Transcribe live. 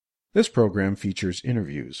This program features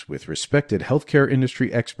interviews with respected healthcare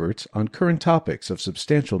industry experts on current topics of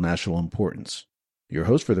substantial national importance. Your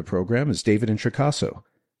host for the program is David Introcaso,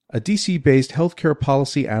 a DC-based healthcare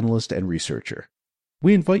policy analyst and researcher.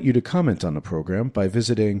 We invite you to comment on the program by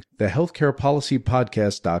visiting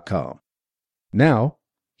thehealthcarepolicypodcast.com. Now,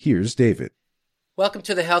 here's David. Welcome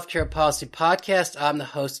to the Healthcare Policy Podcast. I'm the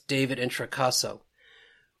host, David Introcaso.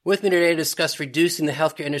 With me today to discuss reducing the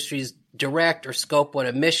healthcare industry's direct or Scope 1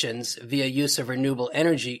 emissions via use of renewable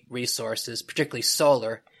energy resources, particularly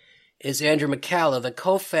solar, is Andrew MacCalla, the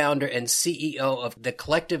co-founder and CEO of the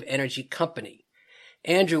Collective Energy Company.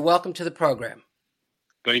 Andrew, welcome to the program.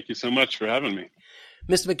 Thank you so much for having me.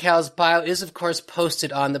 Mr. MacCalla's bio is, of course,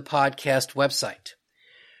 posted on the podcast website.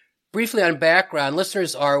 Briefly on background,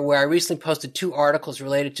 listeners are aware I recently posted 2 articles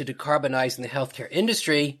related to decarbonizing the healthcare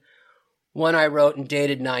industry. One I wrote and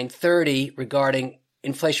dated 9/30 regarding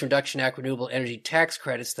Inflation Reduction Act renewable energy tax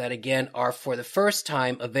credits that, again, are for the first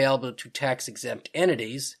time available to tax-exempt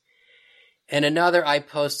entities. And another I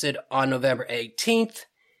posted on November 18th.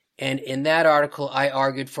 And in that article, I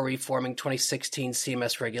argued for reforming 2016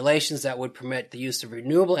 CMS regulations that would permit the use of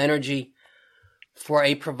renewable energy for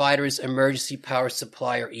a provider's emergency power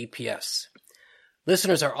supply, or EPS.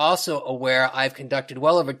 Listeners are also aware I've conducted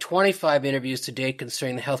well over 25 interviews to date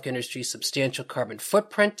concerning the healthcare industry's substantial carbon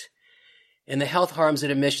footprint and the health harms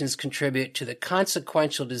that emissions contribute to the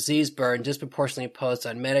consequential disease burden disproportionately imposed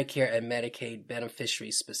on Medicare and Medicaid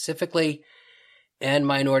beneficiaries specifically, and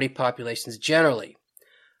minority populations generally.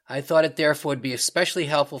 I thought it therefore would be especially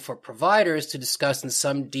helpful for providers to discuss in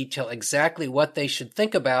some detail exactly what they should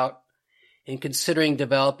think about in considering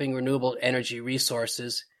developing renewable energy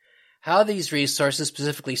resources, how these resources,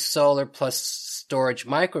 specifically solar plus storage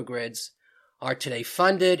microgrids, are today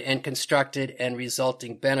funded and constructed and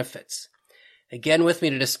resulting benefits. Again, with me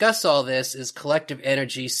to discuss all this is Collective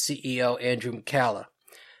Energy CEO Andrew MacCalla.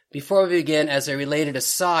 Before we begin, as a related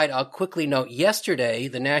aside, I'll quickly note yesterday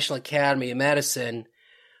the National Academy of Medicine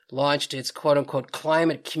launched its quote-unquote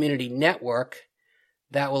climate community network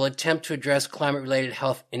that will attempt to address climate-related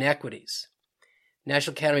health inequities.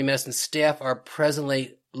 National Academy of Medicine staff are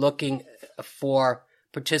presently looking for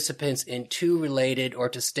participants in 2 related or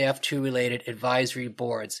to staff 2 related advisory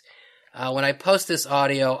boards. When I post this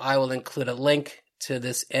audio, I will include a link to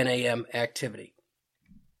this NAM activity.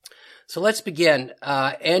 So let's begin.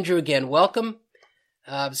 Andrew, again, welcome.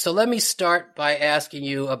 So let me start by asking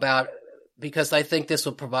you about, because I think this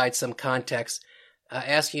will provide some context,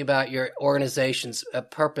 asking about your organization's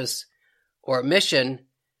purpose or mission.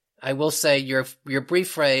 I will say your brief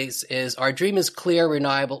phrase is, our dream is clear,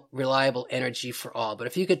 reliable energy for all. But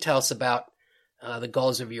if you could tell us about the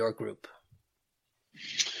goals of your group.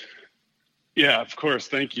 Yeah, of course.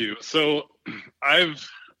 Thank you. So I've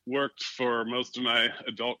worked for most of my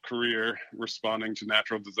adult career responding to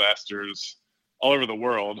natural disasters all over the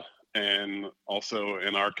world and also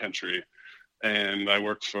in our country. And I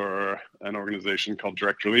worked for an organization called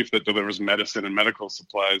Direct Relief that delivers medicine and medical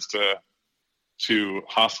supplies to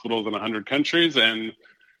hospitals in 100 countries, and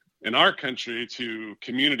in our country to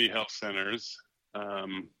community health centers,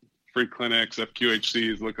 free clinics,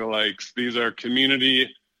 FQHCs, lookalikes. These are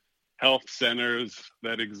community health centers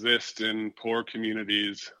that exist in poor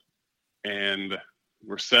communities and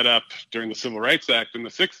were set up during the Civil Rights Act in the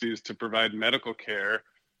 60s to provide medical care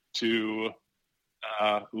to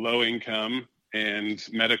low-income and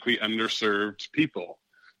medically underserved people.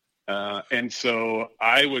 And so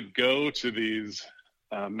I would go to these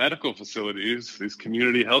medical facilities, these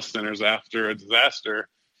community health centers after a disaster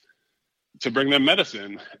to bring them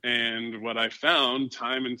medicine. And what I found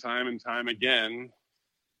time and time again,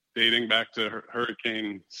 dating back to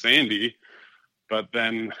Hurricane Sandy, but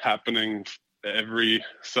then happening every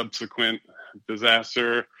subsequent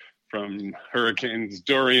disaster from Hurricanes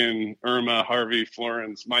Dorian, Irma, Harvey,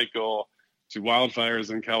 Florence, Michael, to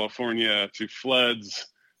wildfires in California, to floods,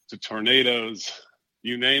 to tornadoes,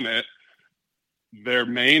 you name it, their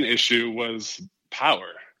main issue was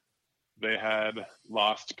power. They had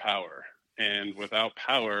lost power. And without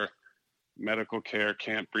power, medical care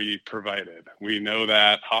can't be provided. We know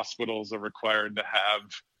that hospitals are required to have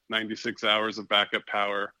 96 hours of backup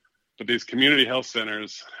power, but these community health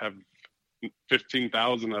centers have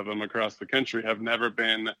 15,000 of them across the country have never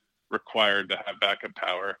been required to have backup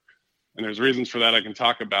power. And there's reasons for that I can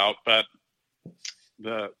talk about, but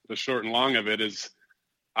the short and long of it is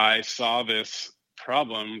I saw this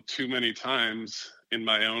problem too many times in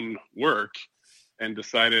my own work and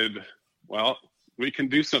decided, well, we can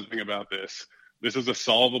do something about this. This is a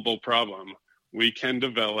solvable problem. We can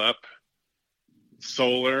develop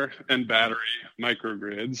solar and battery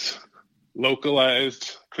microgrids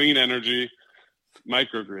localized clean energy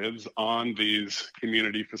microgrids on these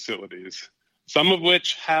community facilities, some of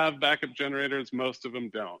which have backup generators, most of them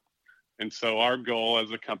don't. And so our goal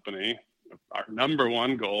as a company, our number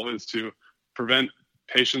one goal, is to prevent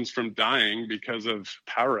patients from dying because of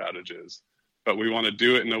power outages. But we want to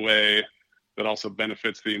do it in a way that also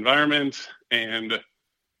benefits the environment and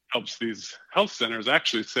helps these health centers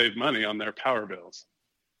actually save money on their power bills.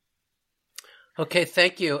 Okay,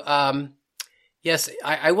 thank you. Yes,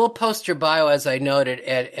 I will post your bio as I noted,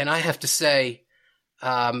 and I have to say,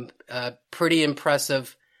 pretty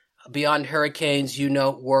impressive. Beyond hurricanes,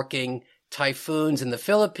 working typhoons in the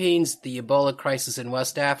Philippines, the Ebola crisis in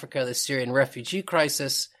West Africa, the Syrian refugee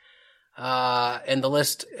crisis, and the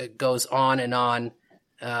list goes on and on,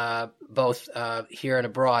 both here and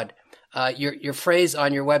abroad. Your phrase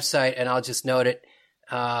on your website, and I'll just note it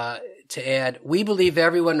to add, we believe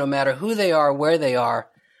everyone, no matter who they are, where they are,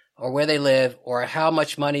 or where they live, or how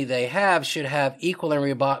much money they have, should have equal and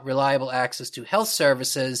reliable access to health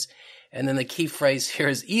services. And then the key phrase here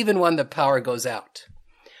is even when the power goes out.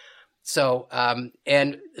 So,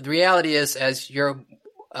 and the reality is, as you're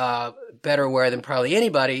better aware than probably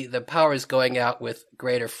anybody, the power is going out with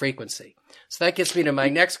greater frequency. So that gets me to my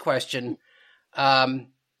next question.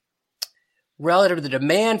 Relative to the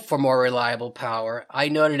demand for more reliable power, I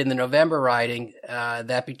noted in the November writing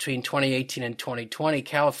that between 2018 and 2020,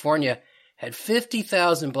 California had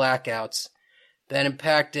 50,000 blackouts that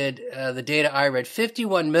impacted the data I read,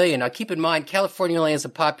 51 million. Now, keep in mind, California only has a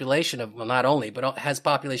population of, well, not only, but has a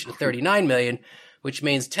population of 39 million, which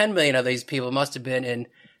means 10 million of these people must have been in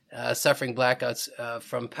suffering blackouts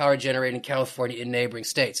from power generated in California in neighboring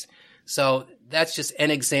states. So that's just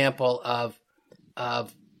an example of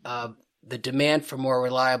the demand for more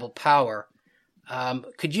reliable power.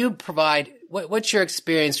 Could you provide, what's your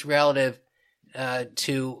experience relative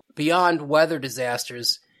to beyond weather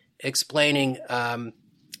disasters, explaining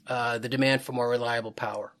the demand for more reliable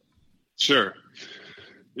power? Sure.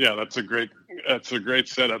 Yeah, that's a great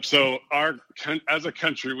setup. So as a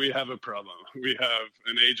country, we have a problem. We have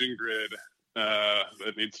an aging grid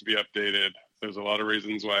that needs to be updated. There's a lot of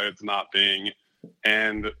reasons why it's not being.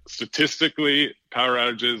 And statistically, power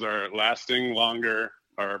outages are lasting longer,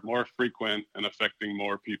 are more frequent, and affecting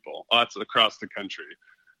more people. That's across the country.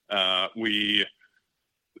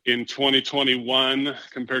 In 2021,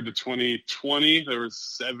 compared to 2020, there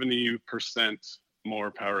was 70% more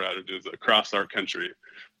power outages across our country.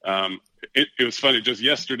 It was funny. Just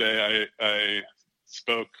yesterday, I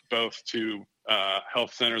spoke both to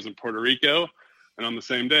health centers in Puerto Rico, and on the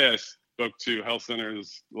same day, I spoke to health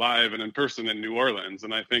centers live and in person in New Orleans.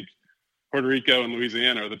 And I think Puerto Rico and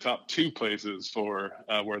Louisiana are the top two places for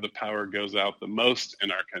where the power goes out the most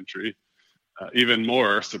in our country. Even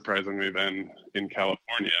more surprisingly than in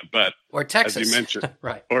California, or Texas, as you mentioned,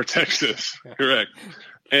 right? Or Texas, correct.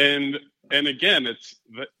 And again,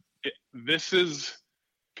 this is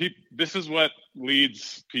what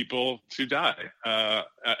leads people to die.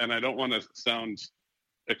 And I don't want to sound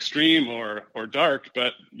extreme or dark,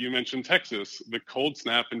 but you mentioned Texas. The cold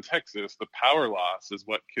snap in Texas, the power loss is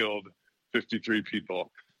what killed 53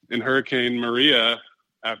 people. In Hurricane Maria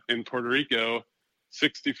in Puerto Rico,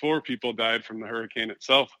 64 people died from the hurricane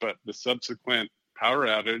itself, but the subsequent power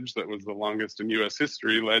outage that was the longest in U.S.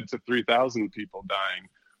 history led to 3,000 people dying.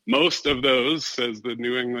 Most of those, says the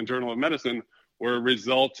New England Journal of Medicine, were a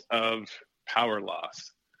result of power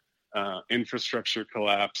loss, infrastructure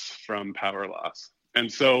collapse from power loss. And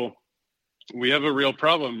so we have a real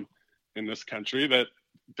problem in this country that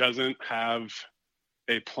doesn't have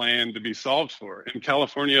a plan to be solved for. In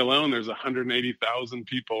California alone, there's 180,000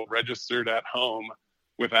 people registered at home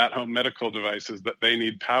with at-home medical devices that they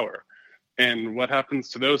need power. And what happens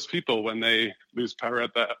to those people when they lose power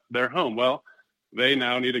at their home? Well, they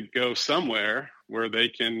now need to go somewhere where they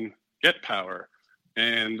can get power.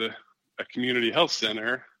 And a community health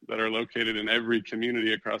center that are located in every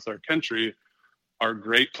community across our country are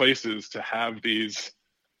great places to have these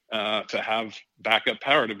to have backup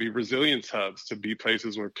power, to be resilience hubs, to be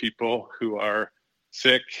places where people who are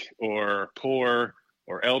sick or poor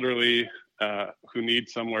or elderly who need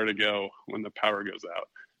somewhere to go when the power goes out.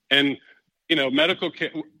 And, medical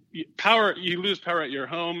care, power, you lose power at your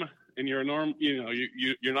home and you're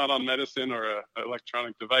you're not on medicine or an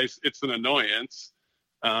electronic device. It's an annoyance,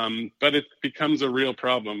 but it becomes a real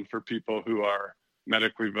problem for people who are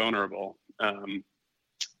medically vulnerable.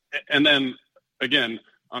 And then, again,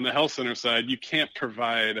 on the health center side, you can't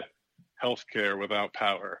provide healthcare without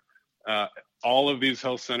power. All of these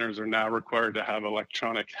health centers are now required to have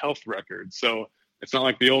electronic health records. So it's not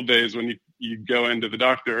like the old days when you go into the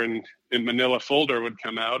doctor and in Manila folder would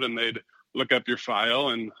come out and they'd look up your file,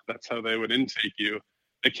 and that's how they would intake you.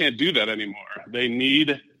 They can't do that anymore. They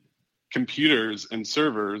need computers and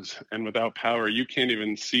servers, and without power, you can't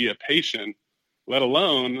even see a patient, let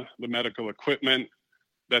alone the medical equipment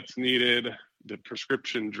that's needed, the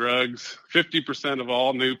prescription drugs. 50% of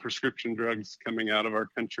all new prescription drugs coming out of our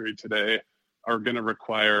country today are going to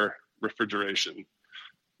require refrigeration.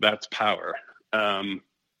 That's power. On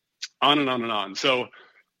and on and on. So,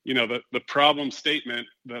 the problem statement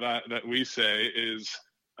that we say is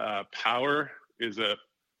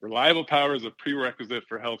reliable power is a prerequisite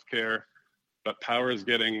for healthcare, but power is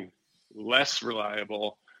getting less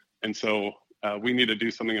reliable. And so we need to do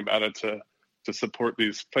something about it to support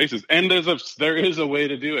these places. And there is a way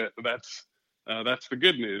to do it. That's the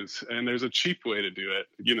good news. And there's a cheap way to do it.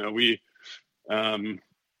 We,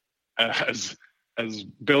 as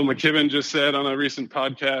Bill McKibben just said on a recent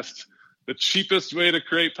podcast, the cheapest way to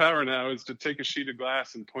create power now is to take a sheet of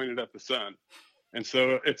glass and point it at the sun. And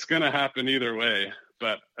so it's going to happen either way,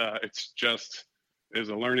 but there's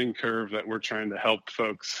a learning curve that we're trying to help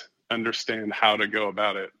folks understand how to go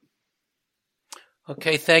about it.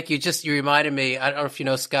 Okay, thank you. You reminded me, I don't know if you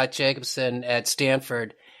know Scott Jacobson at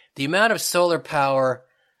Stanford, the amount of solar power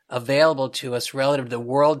available to us relative to the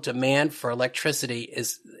world demand for electricity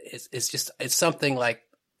is something like,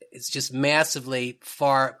 it's just massively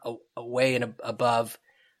far away and above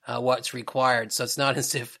what's required. So it's not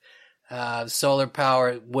as if solar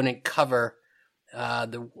power wouldn't cover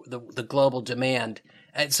the global demand.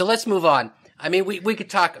 And so let's move on. I mean, we could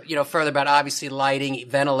talk, further about obviously lighting,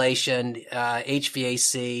 ventilation,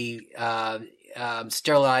 HVAC,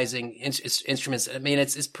 sterilizing instruments. I mean,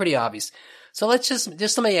 it's pretty obvious. So let's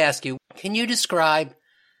just let me ask you, can you describe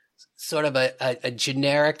sort of a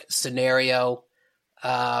generic scenario?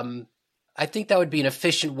 I think that would be an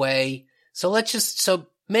efficient way. So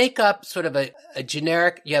make up sort of a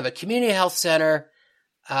generic, you have a community health center,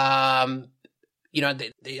 they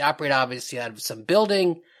operate obviously out of some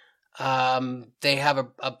building. They have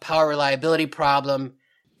a power reliability problem.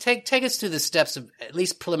 Take us through the steps of at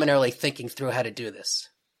least preliminarily thinking through how to do this.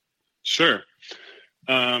 Sure.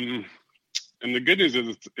 And the good news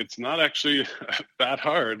is it's not actually that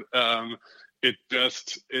hard.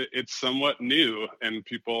 It's somewhat new, and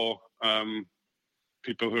people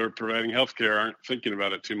who are providing healthcare aren't thinking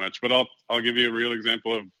about it too much. But I'll give you a real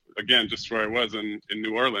example of, again, just where I was in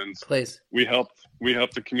New Orleans. Please. We helped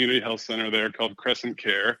a community health center there called Crescent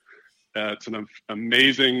Care. It's an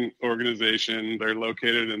amazing organization. They're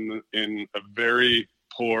located in a very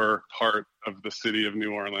poor part of the city of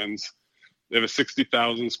New Orleans. They have a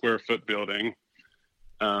 60,000 square foot building,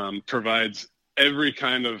 provides every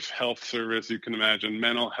kind of health service you can imagine: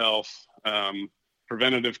 mental health,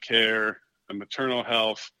 preventative care, maternal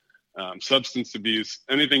health, substance abuse,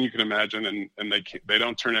 anything you can imagine, and they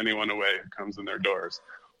don't turn anyone away who comes in their doors.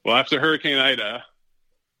 Well, after Hurricane Ida,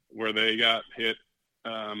 where they got hit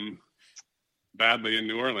badly in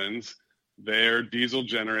New Orleans, their diesel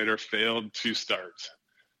generator failed to start.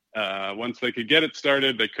 Once they could get it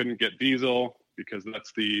started, they couldn't get diesel, because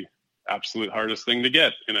that's the absolute hardest thing to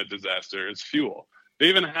get in a disaster, is fuel. They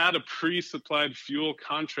even had a pre-supplied fuel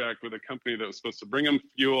contract with a company that was supposed to bring them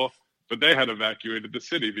fuel, but they had evacuated the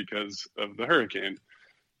city because of the hurricane.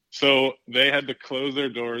 So they had to close their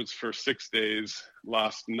doors for 6 days,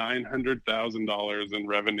 lost $900,000 in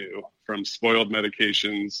revenue from spoiled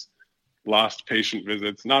medications, lost patient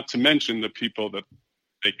visits, not to mention the people that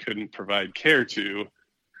they couldn't provide care to,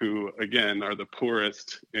 who, again, are the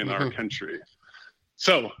poorest in our country.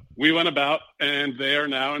 So we went about, and they are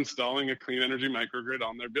now installing a clean energy microgrid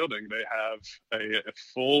on their building. They have a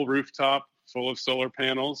full rooftop full of solar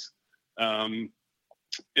panels.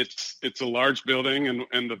 It's a large building,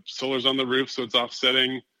 and the solar's on the roof, so it's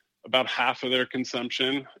offsetting about half of their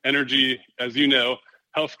consumption. Energy, as you know,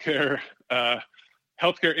 healthcare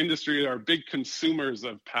industry are big consumers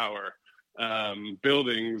of power.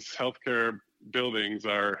 Healthcare buildings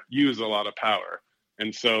use a lot of power.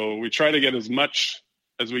 And so we try to get as much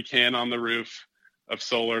as we can on the roof of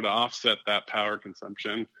solar to offset that power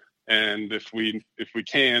consumption. And if we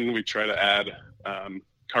can, we try to add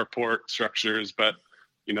carport structures, but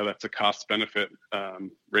that's a cost benefit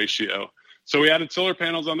ratio. So we added solar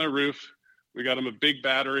panels on their roof. We got them a big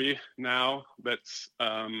battery now that's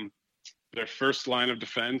their first line of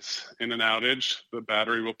defense in an outage. The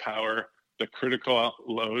battery will power the critical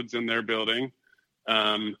loads in their building,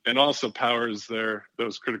 and also powers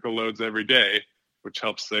those critical loads every day, which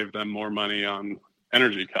helps save them more money on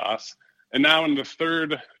energy costs. And now in the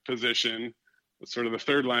third position, sort of the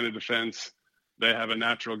third line of defense, they have a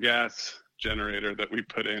natural gas generator that we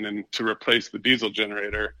put in and to replace the diesel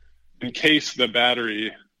generator in case the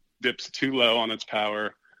battery dips too low on its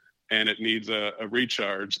power and it needs a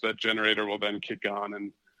recharge, that generator will then kick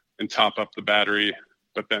on and top up the battery,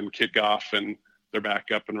 but then kick off and they're back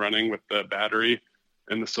up and running with the battery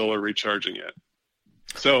and the solar recharging it.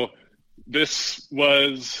 So this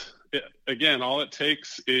was, again, all it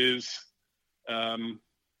takes is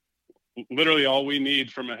literally all we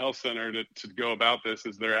need from a health center to go about this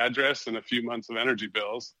is their address and a few months of energy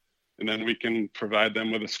bills. And then we can provide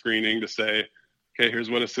them with a screening to say, okay, here's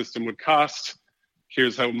what a system would cost.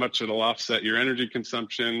 Here's how much it'll offset your energy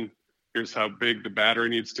consumption. Here's how big the battery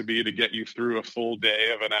needs to be to get you through a full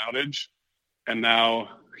day of an outage. And now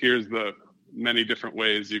here's the many different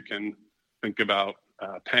ways you can think about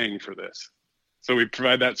paying for this. So we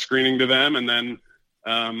provide that screening to them. And then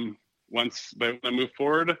once they move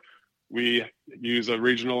forward, we use a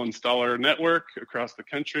regional installer network across the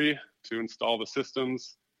country to install the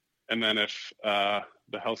systems. And then if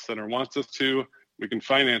the health center wants us to, we can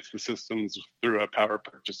finance the systems through a power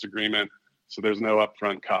purchase agreement. So there's no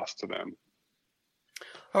upfront cost to them.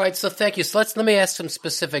 All right. So thank you. So let me ask some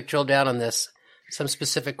specific, drill down on this, some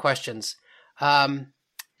specific questions.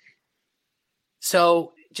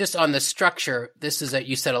 So just on the structure, this is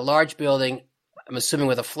you said a large building, I'm assuming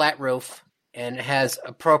with a flat roof, and it has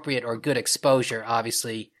appropriate or good exposure,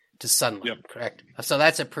 obviously, to sunlight, Yep. Correct? So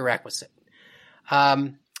that's a prerequisite.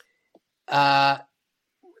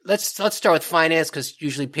 Let's start with finance, because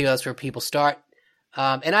usually that's where people start.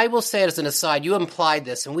 And I will say it as an aside, you implied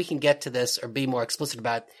this, and we can get to this or be more explicit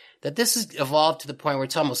about it, that this has evolved to the point where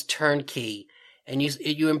it's almost turnkey. And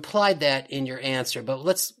you implied that in your answer, but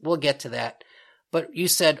we'll get to that. But you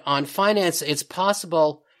said on finance, it's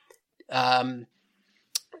possible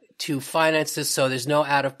to finance this so there's no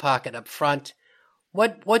out of pocket up front.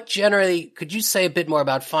 What generally, could you say a bit more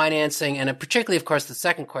about financing? And particularly, of course, the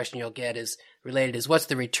second question you'll get is what's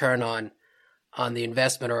the return on the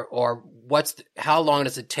investment, or how long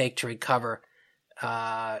does it take to recover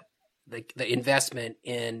the investment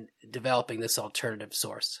in developing this alternative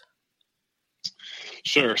source?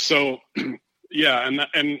 Sure. So, yeah,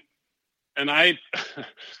 and I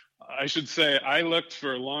should say I looked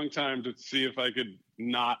for a long time to see if I could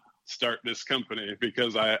not start this company,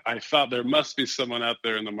 because I thought there must be someone out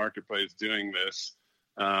there in the marketplace doing this,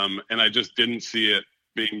 and I just didn't see it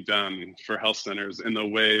being done for health centers in the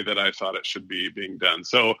way that I thought it should be being done.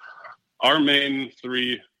 So our main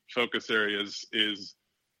three focus areas is,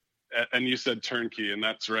 and you said turnkey, and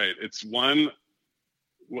that's right. It's one,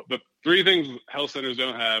 the three things health centers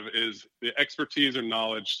don't have is the expertise or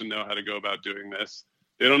knowledge to know how to go about doing this.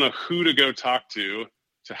 They don't know who to go talk to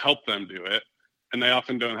help them do it. And they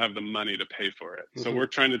often don't have the money to pay for it. Mm-hmm. So we're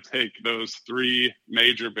trying to take those three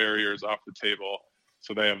major barriers off the table.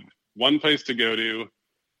 So they have one place to go to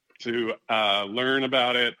learn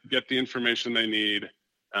about it, get the information they need,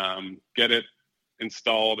 get it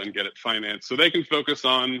installed and get it financed, so they can focus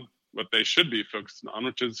on what they should be focused on,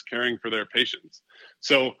 which is caring for their patients.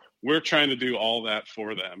 So we're trying to do all that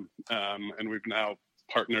for them. And we've now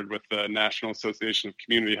partnered with the National Association of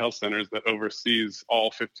Community Health Centers that oversees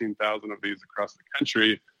all 15,000 of these across the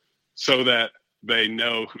country, so that they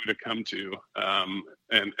know who to come to.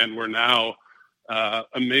 And we're now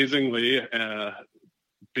amazingly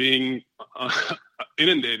being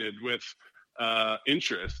inundated with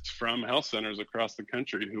interest from health centers across the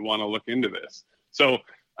country who want to look into this. So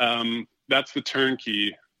that's the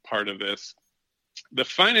turnkey part of this. The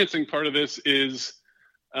financing part of this is,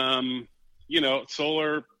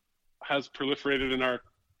 solar has proliferated in our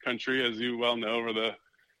country, as you well know, over the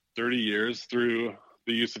 30 years through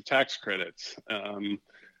the use of tax credits.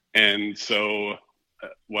 And so,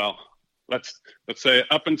 let's say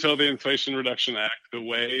up until the Inflation Reduction Act, the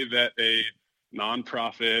way that a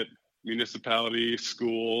nonprofit, municipality,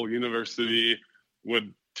 school, university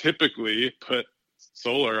would typically put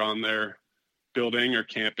solar on their building or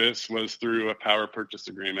campus was through a power purchase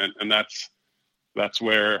agreement. And that's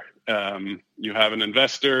where you have an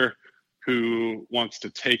investor who wants to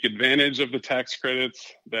take advantage of the tax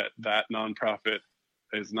credits that nonprofit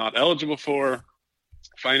is not eligible for,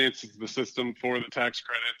 finances the system for the tax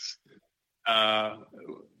credits,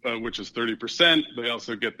 which is 30%. They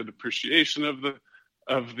also get the depreciation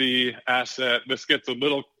of the asset. This gets a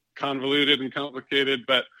little convoluted and complicated,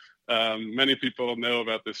 but many people know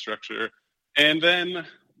about this structure. And then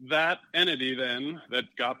that entity that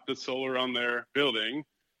got the solar on their building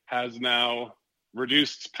has now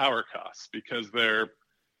reduced power costs because they're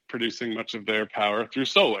producing much of their power through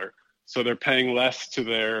solar. So they're paying less to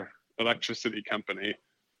their electricity company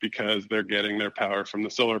because they're getting their power from the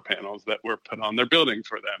solar panels that were put on their building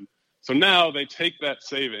for them. So now they take that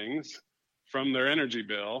savings from their energy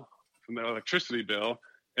bill, from their electricity bill,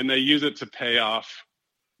 and they use it to pay off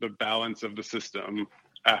the balance of the system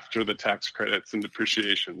after the tax credits and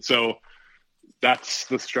depreciation. So that's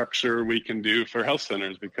the structure we can do for health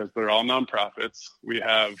centers because they're all nonprofits. We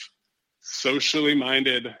have socially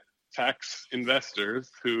minded tax investors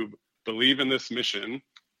who believe in this mission,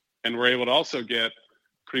 and we're able to also get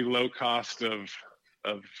pretty low cost of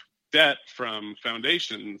debt from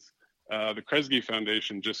foundations. The Kresge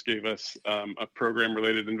Foundation just gave us a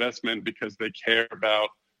program-related investment because they care about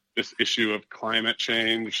this issue of climate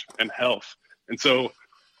change and health. And so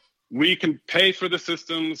we can pay for the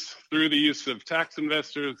systems through the use of tax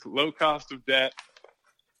investors, low cost of debt,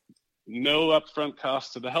 no upfront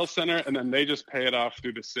cost to the health center, and then they just pay it off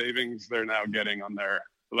through the savings they're now getting on their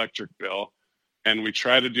electric bill. And we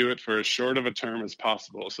try to do it for as short of a term as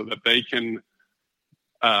possible so that they can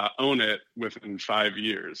own it within 5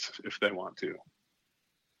 years if they want to.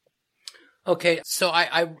 Okay, so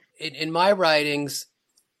I in my writings,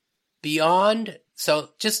 beyond, so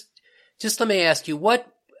just let me ask you what,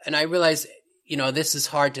 and I realize, this is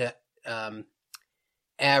hard to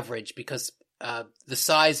average because the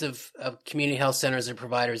size of community health centers and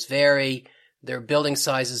providers vary, their building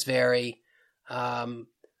sizes vary,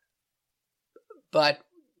 but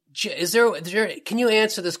is there, can you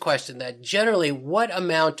answer this question that generally what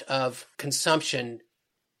amount of consumption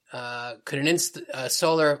could a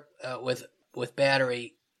solar with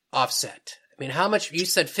battery offset? I mean, how much, you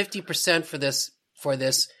said 50% for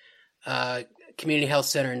this community health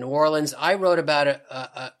center in New Orleans. I wrote about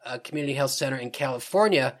a community health center in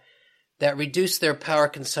California that reduced their power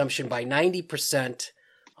consumption by 90%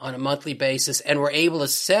 on a monthly basis and were able to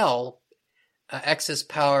sell excess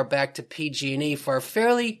power back to PG&E for a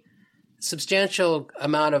fairly substantial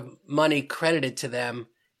amount of money credited to them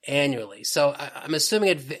annually. So I'm assuming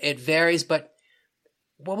it varies, but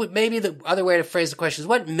what would maybe the other way to phrase the question is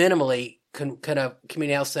what minimally can a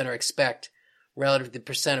community health center expect relative to the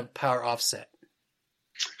percent of power offset?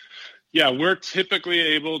 Yeah, we're typically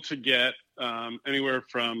able to get anywhere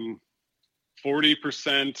from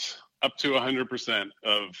 40% up to 100%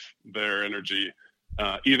 of their energy,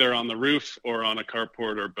 either on the roof or on a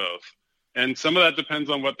carport or both. And some of that depends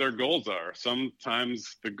on what their goals are.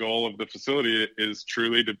 Sometimes the goal of the facility is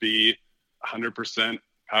truly to be 100%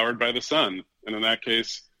 powered by the sun. And in that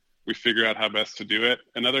case, we figure out how best to do it.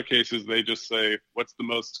 In other cases, they just say, what's the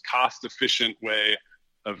most cost-efficient way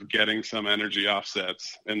of getting some energy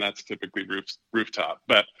offsets? And that's typically rooftop.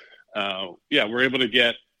 But we're able to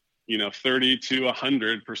get 30 to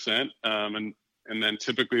 100%, and then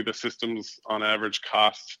typically the systems on average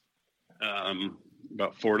cost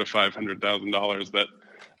about $400,000 to $500,000. That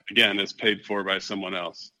again is paid for by someone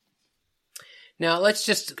else. Now let's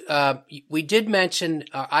just we did mention,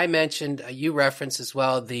 I mentioned, you referenced as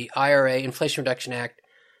well the IRA, Inflation Reduction Act,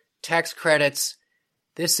 tax credits.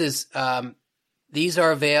 This is these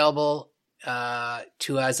are available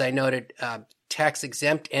to, as I noted, tax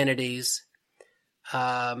exempt entities.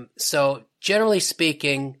 So generally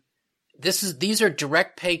speaking, these are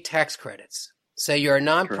direct pay tax credits. Say you're a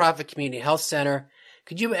nonprofit Correct. Community health center.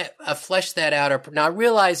 Could you flesh that out? Or now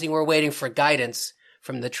realizing we're waiting for guidance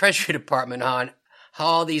from the Treasury Department on how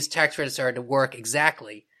all these tax credits are to work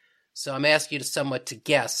exactly. So I'm asking you to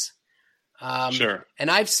guess. Sure. And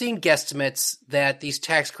I've seen guesstimates that these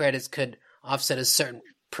tax credits could offset a certain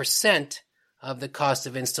percent of the cost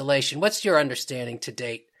of installation. What's your understanding to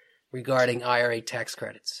date regarding IRA tax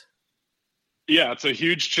credits? Yeah, it's a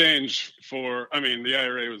huge change the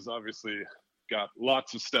IRA was obviously got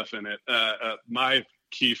lots of stuff in it. My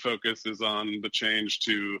key focus is on the change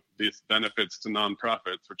to these benefits to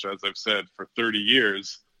nonprofits, which, as I've said, for 30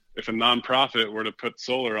 years, if a nonprofit were to put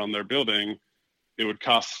solar on their building, it would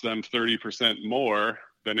cost them 30% more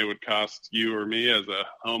than it would cost you or me as a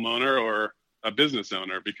homeowner or a business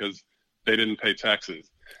owner because they didn't pay taxes.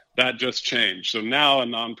 That just changed. So now a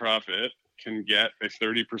nonprofit can get a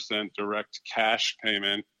 30% direct cash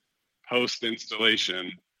payment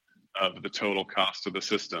post-installation of the total cost of the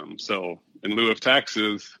system. So in lieu of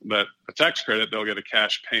taxes, a tax credit, they'll get a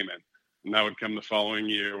cash payment. And that would come the following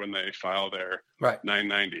year when they file their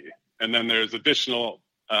 990. And then there's additional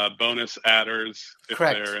bonus adders. If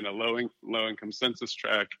Correct. They're in a low-income census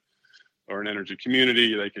tract or an energy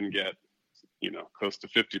community, they can get, close to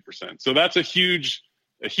 50%. So that's a huge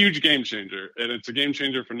game changer. And it's a game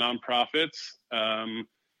changer for nonprofits.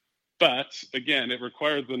 But again, it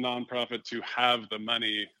requires the nonprofit to have the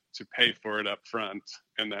money to pay for it up front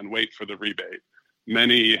and then wait for the rebate.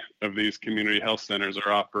 Many of these community health centers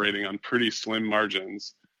are operating on pretty slim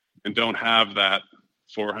margins and don't have that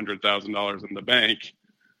 $400,000 in the bank,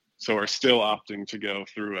 so are still opting to go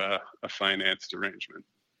through a financed arrangement.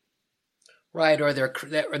 Right, or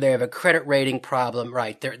they have a credit rating problem.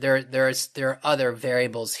 Right, there are other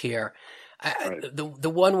variables here. Right. The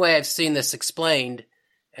one way I've seen this explained,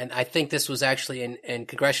 and I think this was actually in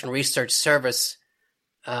Congressional Research Service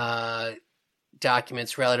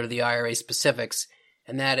documents relative to the IRA specifics,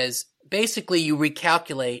 and that is basically you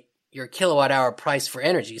recalculate your kilowatt hour price for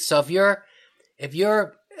energy. So if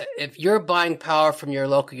you're buying power from your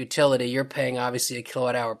local utility, you're paying obviously a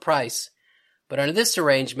kilowatt hour price, but under this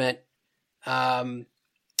arrangement, you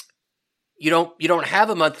don't have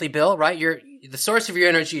a monthly bill, right? The source of your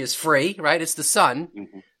energy is free, right? It's the sun.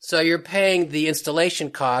 Mm-hmm. So you're paying the installation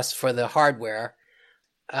costs for the hardware.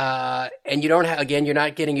 And you're not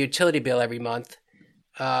getting a utility bill every month.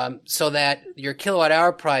 So that your kilowatt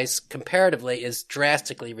hour price comparatively is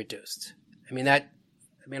drastically reduced.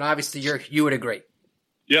 Obviously you would agree.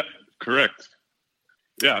 Yep. Correct.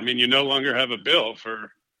 Yeah. You no longer have a bill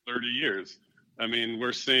for 30 years.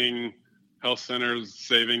 We're seeing health centers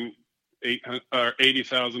saving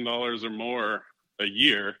 $80,000 or more a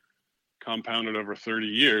year, compounded over 30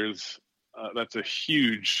 years. That's a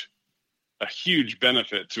huge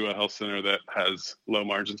benefit to a health center that has low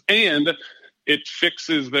margins, and it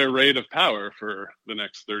fixes their rate of power for the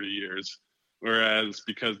next 30 years. Whereas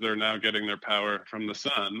because they're now getting their power from the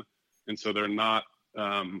sun, and so they're not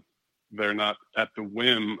at the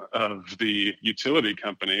whim of the utility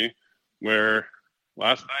company, where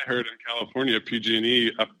last I heard in California,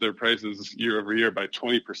 PG&E upped their prices year over year by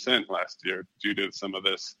 20% last year due to some of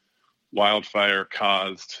this wildfire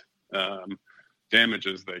caused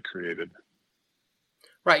damages they created.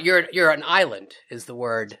 Right, you're an island is the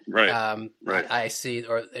word. Right, right. I see,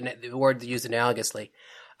 or the word used analogously.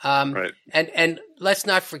 Right. And let's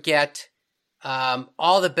not forget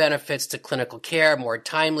all the benefits to clinical care, more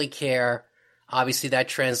timely care. Obviously, that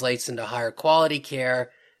translates into higher quality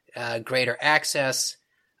care, greater access,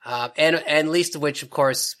 and least of which, of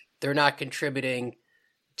course, they're not contributing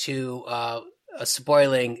to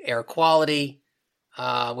spoiling air quality,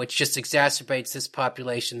 which just exacerbates this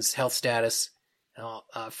population's health status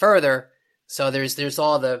further. So there's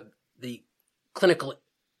all the clinical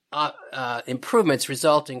improvements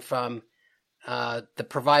resulting from the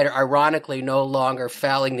provider ironically no longer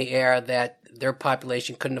fouling the air that their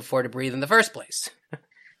population couldn't afford to breathe in the first place.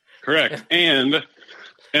 Correct. And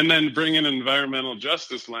then bring an environmental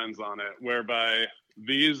justice lens on it, whereby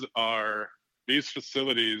these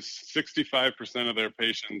facilities, 65% of their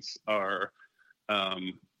patients are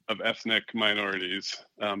of ethnic minorities,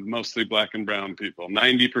 mostly Black and brown people.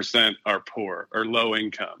 90% are poor or low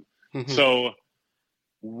income. Mm-hmm. So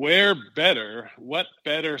what better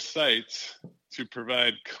sites to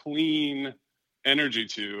provide clean energy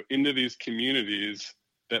into these communities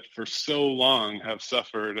that for so long have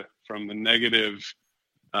suffered from the negative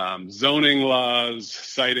zoning laws,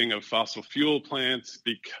 citing of fossil fuel plants,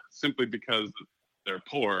 simply because they're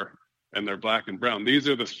poor and they're Black and brown. These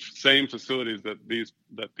are the same facilities that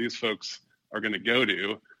these folks are going to go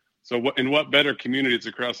to. So what better communities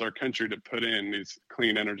across our country to put in these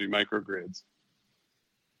clean energy microgrids?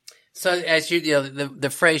 So as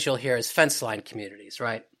the phrase you'll hear is fence line communities,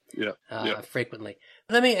 right? Yeah. Frequently.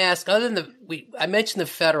 Let me ask, other than I mentioned the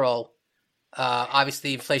federal, obviously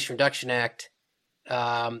the Inflation Reduction Act,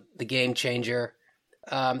 the game changer.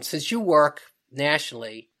 Since you work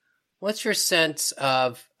nationally, what's your sense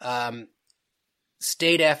of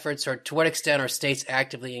state efforts, or to what extent are states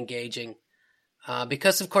actively engaging?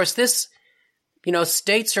 Because of course this,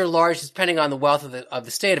 states are large, depending on the wealth of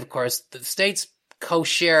the state. Of course, the states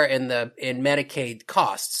co-share in Medicaid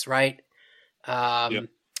costs, right? Yep.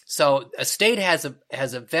 So a state has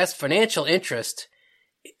a vast financial interest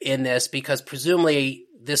in this, because presumably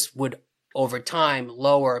this would over time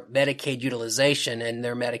lower Medicaid utilization and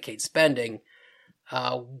their Medicaid spending.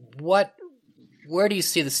 Where do you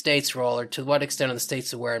see the state's role, or to what extent are the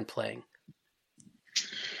states aware and playing?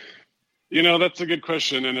 That's a good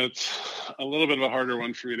question, and it's a little bit of a harder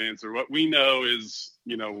one for me to answer. What we know is,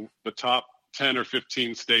 the top 10 or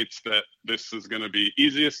 15 states that this is going to be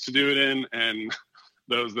easiest to do it in, and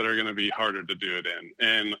those that are going to be harder to do it in.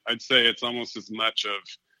 And I'd say it's almost as much of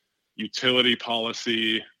utility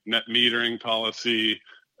policy, net metering policy,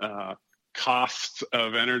 costs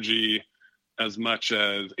of energy, as much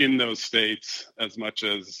as in those states, as much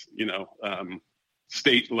as,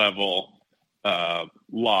 state level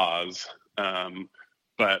laws.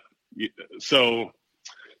 So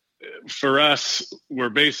for us, we're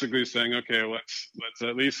basically saying, okay, let's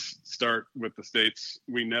at least start with the states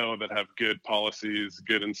we know that have good policies,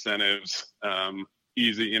 good incentives,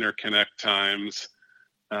 easy interconnect times.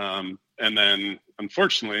 And then,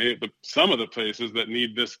 unfortunately, some of the places that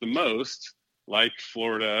need this the most, like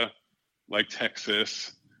Florida, like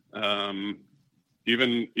Texas,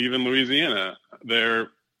 even Louisiana, they're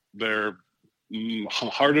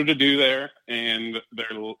harder to do there, and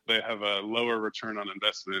they have a lower return on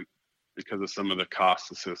investment because of some of the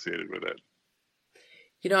costs associated with it.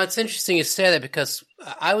 It's interesting you say that, because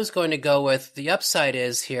I was going to go with the upside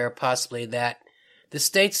is here possibly that the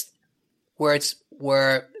states where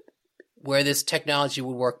this technology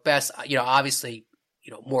would work best, obviously,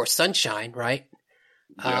 more sunshine, right?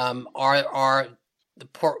 Yep. Are the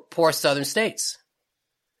poor southern states.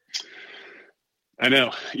 I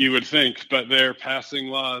know, you would think, but they're passing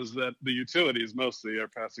laws that the utilities mostly are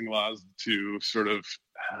passing laws to sort of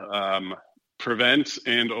prevent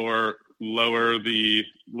and or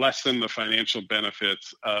lessen the financial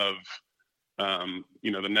benefits of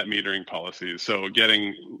the net metering policies. So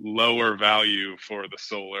getting lower value for the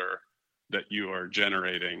solar that you are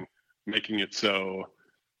generating, making it so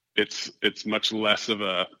it's much less of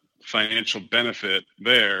a financial benefit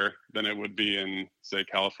there than it would be in, say,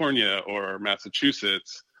 California or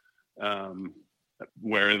Massachusetts,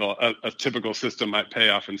 where a typical system might pay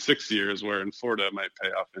off in 6 years, where in Florida it might pay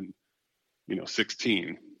off in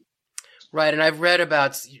 16. Right, and I've read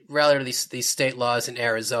about rather these state laws in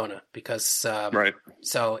Arizona, because right.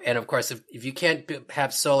 So, and of course, if you can't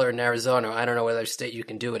have solar in Arizona, I don't know what other state you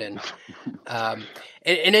can do it in.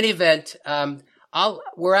 In any event,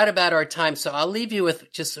 we're at about our time, so I'll leave you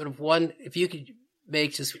with just sort of one. If you could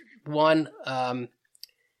make just one,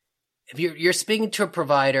 if you're speaking to a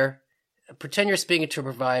provider, pretend you're speaking to a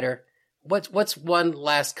provider. What's one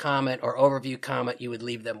last comment or overview comment you would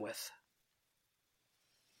leave them with?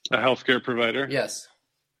 A healthcare provider? Yes.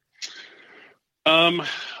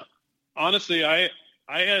 Honestly, I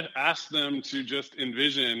asked them to just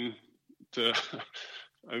envision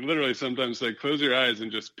I literally sometimes say, close your eyes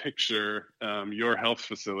and just picture your health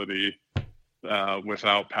facility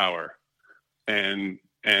without power, and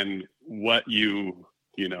what you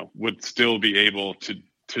would still be able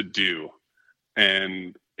to do.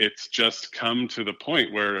 And it's just come to the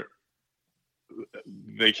point where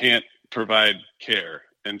they can't provide care.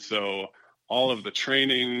 And so all of the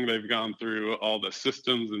training they've gone through, all the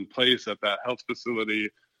systems in place at that health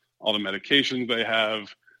facility, all the medications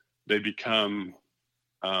they become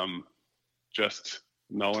just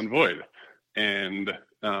null and void. And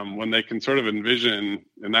when they can sort of envision,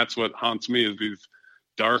 and that's what haunts me, is these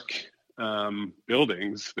dark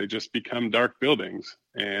buildings, they just become dark buildings.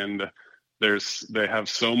 And they have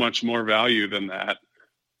so much more value than that,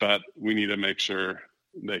 but we need to make sure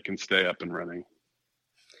they can stay up and running.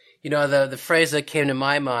 The phrase that came to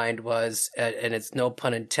my mind was, and it's no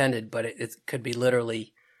pun intended, but it could be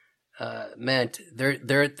literally meant,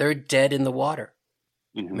 they're dead in the water.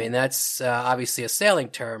 Mm-hmm. I mean, that's obviously a sailing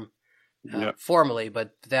term formally,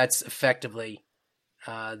 but that's effectively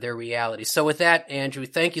their reality. So with that, Andrew,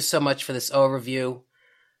 thank you so much for this overview.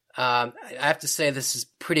 I have to say this is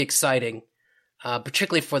pretty exciting,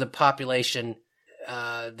 particularly for the population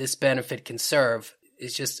this benefit can serve.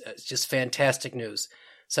 It's just fantastic news.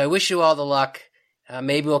 So I wish you all the luck.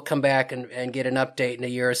 Maybe we'll come back and get an update in a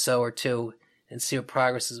year or so or two and see what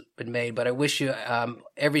progress has been made. But I wish you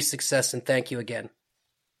every success, and thank you again.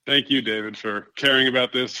 Thank you, David, for caring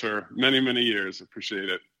about this for many, many years. Appreciate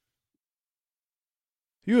it.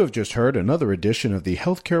 You have just heard another edition of the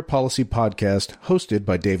Healthcare Policy Podcast hosted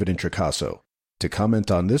by David Introcaso. To comment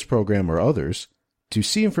on this program or others, to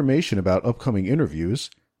see information about upcoming interviews,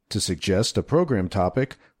 to suggest a program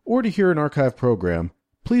topic, or to hear an archive program,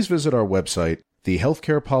 please visit our website,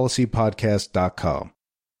 thehealthcarepolicypodcast.com.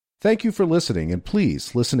 Thank you for listening, and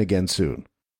please listen again soon.